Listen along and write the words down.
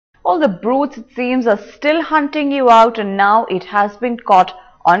All the brutes, it seems, are still hunting you out, and now it has been caught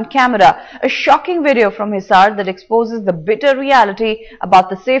on camera. A shocking video from Hisar that exposes the bitter reality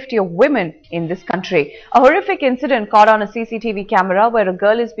about the safety of women in this country. A horrific incident caught on a CCTV camera where a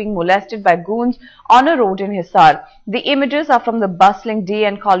girl is being molested by goons on a road in Hisar. The images are from the bustling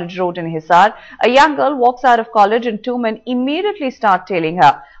DN College Road in Hisar. A young girl walks out of college and two men immediately start tailing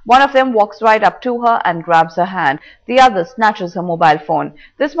her. One of them walks right up to her and grabs her hand. The other snatches her mobile phone.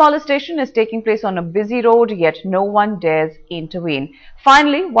 This molestation is taking place on a busy road, yet no one dares intervene.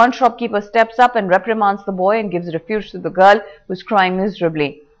 Finally, one shopkeeper steps up and reprimands the boy and gives refuge to the girl, who is crying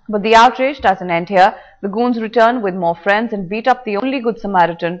miserably. But the outrage doesn't end here. The goons return with more friends and beat up the only good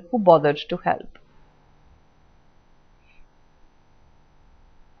Samaritan who bothered to help.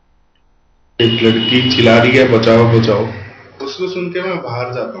 एक लड़की चिल्ला रही है बचाओ बचाओ, उसको सुन के मैं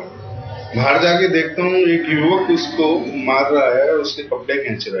बाहर जाता हूँ। बाहर जाके देखता हूँ एक युवक उसको मार रहा है, उसके कपड़े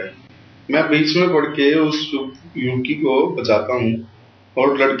खींच रहा है। मैं बीच में पड़ के उस युवती को बचाता हूँ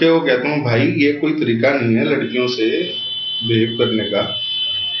और लड़के को कहता हूँ, भाई ये कोई तरीका नहीं है लड़कियों से बिहेव करने का।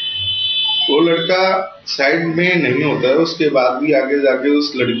 वो लड़का साइड में नहीं होता है, उसके बाद भी आगे जाके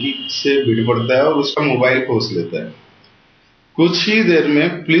उस लड़की से भिड़ पड़ता है और उसका मोबाइल खोस लेता है। कुछ ही देर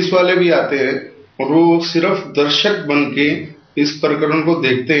में पुलिस वाले भी आते हैं और वो सिर्फ दर्शक बन के इस प्रकरण को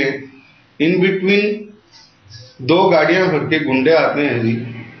देखते हैं। इन बिटवीन दो गाड़ियां भर के गुंडे आते हैं जी,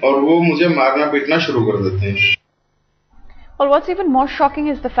 और वो मुझे मारना पीटना शुरू कर देते हैं। Well, what's even more shocking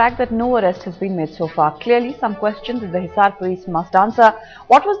is the fact that no arrest has been made so far. Clearly, some questions that the Hisar police must answer.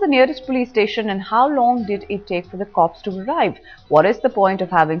 What was the nearest police station and how long did it take for the cops to arrive? What is the point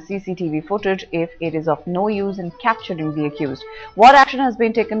of having CCTV footage if it is of no use in capturing the accused? What action has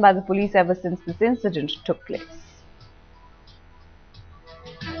been taken by the police ever since this incident took place?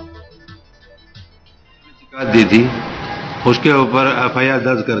 दी थी, उसके ऊपर FIR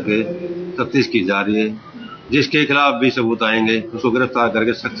दर्ज करके तफ्तीश की जा रही है। जिसके खिलाफ भी सबूत आएंगे उसको गिरफ्तार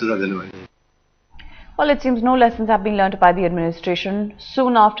करके सख्त सजा दिलवाएंगे। Well, it seems no lessons have been learnt by the administration.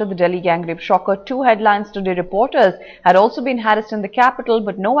 Soon after the Delhi gang rape shocker, two headlines today reporters had also been harassed in the capital,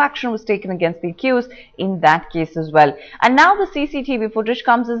 but no action was taken against the accused in that case as well. And now the CCTV footage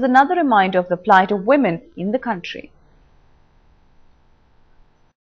comes as another reminder of the plight of women in the country.